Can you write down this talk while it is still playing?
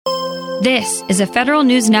This is a Federal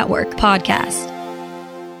News Network podcast.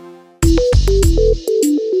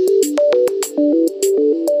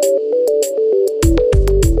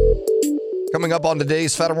 Coming up on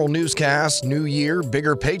today's Federal Newscast, new year,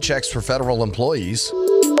 bigger paychecks for federal employees.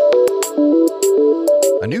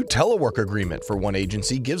 A new telework agreement for one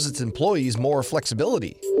agency gives its employees more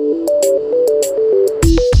flexibility.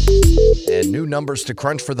 And new numbers to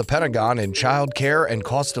crunch for the Pentagon in child care and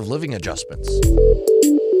cost of living adjustments.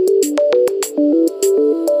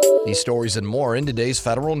 These stories and more in today's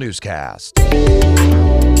Federal Newscast.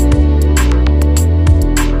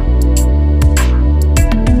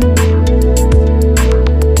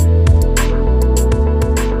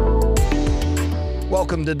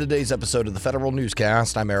 Welcome to today's episode of the Federal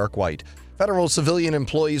Newscast. I'm Eric White. Federal civilian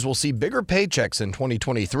employees will see bigger paychecks in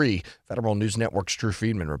 2023. Federal News Network's Drew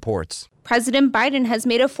Friedman reports. President Biden has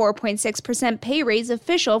made a 4.6% pay raise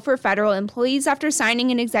official for federal employees after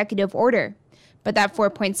signing an executive order. But that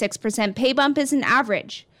 4.6% pay bump is an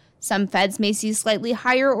average. Some feds may see slightly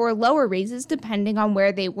higher or lower raises depending on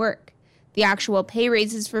where they work. The actual pay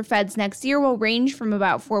raises for feds next year will range from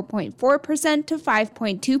about 4.4% to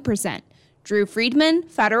 5.2%. Drew Friedman,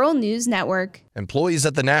 Federal News Network. Employees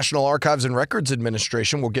at the National Archives and Records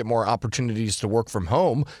Administration will get more opportunities to work from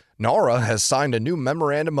home. NARA has signed a new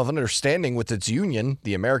memorandum of understanding with its union,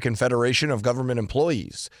 the American Federation of Government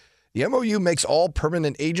Employees. The MOU makes all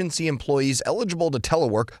permanent agency employees eligible to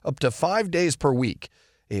telework up to 5 days per week.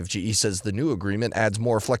 AFGE says the new agreement adds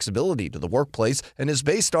more flexibility to the workplace and is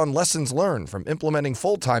based on lessons learned from implementing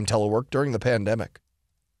full-time telework during the pandemic.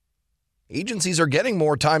 Agencies are getting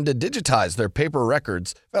more time to digitize their paper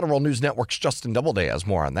records. Federal News Network's Justin Doubleday has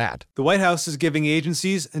more on that. The White House is giving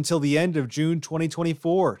agencies until the end of June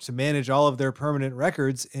 2024 to manage all of their permanent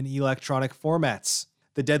records in electronic formats.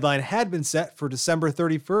 The deadline had been set for December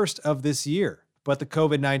 31st of this year, but the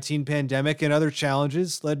COVID-19 pandemic and other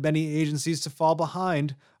challenges led many agencies to fall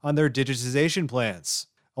behind on their digitization plans.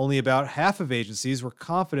 Only about half of agencies were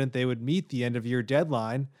confident they would meet the end-of-year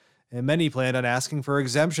deadline, and many planned on asking for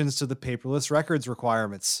exemptions to the paperless records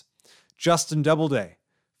requirements. Justin Doubleday,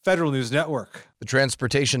 Federal News Network. The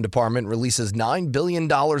Transportation Department releases $9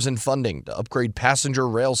 billion in funding to upgrade passenger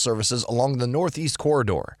rail services along the Northeast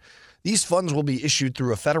Corridor. These funds will be issued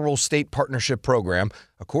through a federal-state partnership program.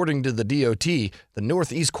 According to the DOT, the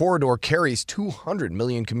Northeast Corridor carries 200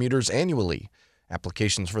 million commuters annually.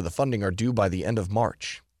 Applications for the funding are due by the end of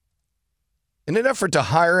March. In an effort to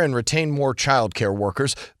hire and retain more child care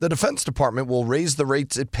workers, the Defense Department will raise the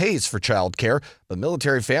rates it pays for child care, but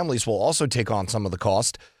military families will also take on some of the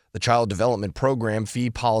cost. The Child Development Program fee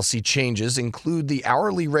policy changes include the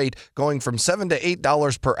hourly rate going from $7 to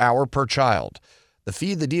 $8 per hour per child. The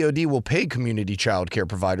fee the DoD will pay community child care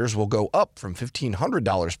providers will go up from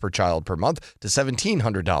 $1,500 per child per month to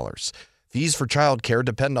 $1,700. Fees for child care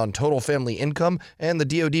depend on total family income, and the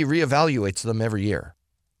DoD reevaluates them every year.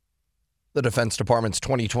 The Defense Department's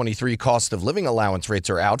 2023 cost of living allowance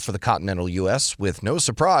rates are out for the continental U.S., with no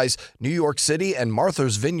surprise, New York City and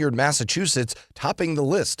Martha's Vineyard, Massachusetts, topping the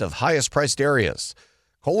list of highest-priced areas.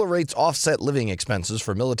 COLA rates offset living expenses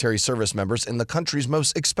for military service members in the country's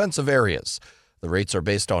most expensive areas. The rates are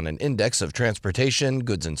based on an index of transportation,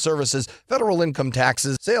 goods and services, federal income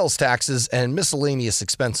taxes, sales taxes, and miscellaneous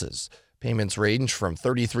expenses. Payments range from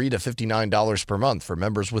 $33 to $59 per month for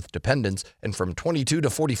members with dependents and from $22 to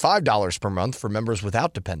 $45 per month for members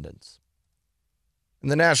without dependents. And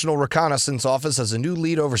the National Reconnaissance Office has a new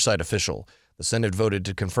lead oversight official. The Senate voted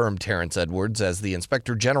to confirm Terrence Edwards as the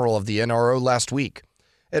Inspector General of the NRO last week.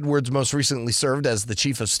 Edwards most recently served as the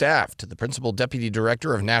Chief of Staff to the Principal Deputy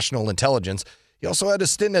Director of National Intelligence. He also had a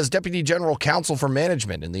stint as Deputy General Counsel for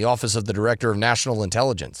Management in the Office of the Director of National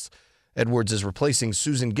Intelligence. Edwards is replacing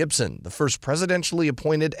Susan Gibson, the first presidentially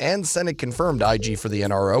appointed and Senate-confirmed IG for the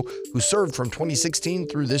NRO, who served from 2016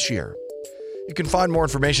 through this year. You can find more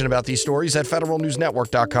information about these stories at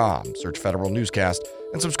federalnewsnetwork.com. Search Federal Newscast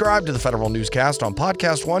and subscribe to the Federal Newscast on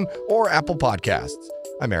Podcast One or Apple Podcasts.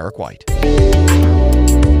 I'm Eric White.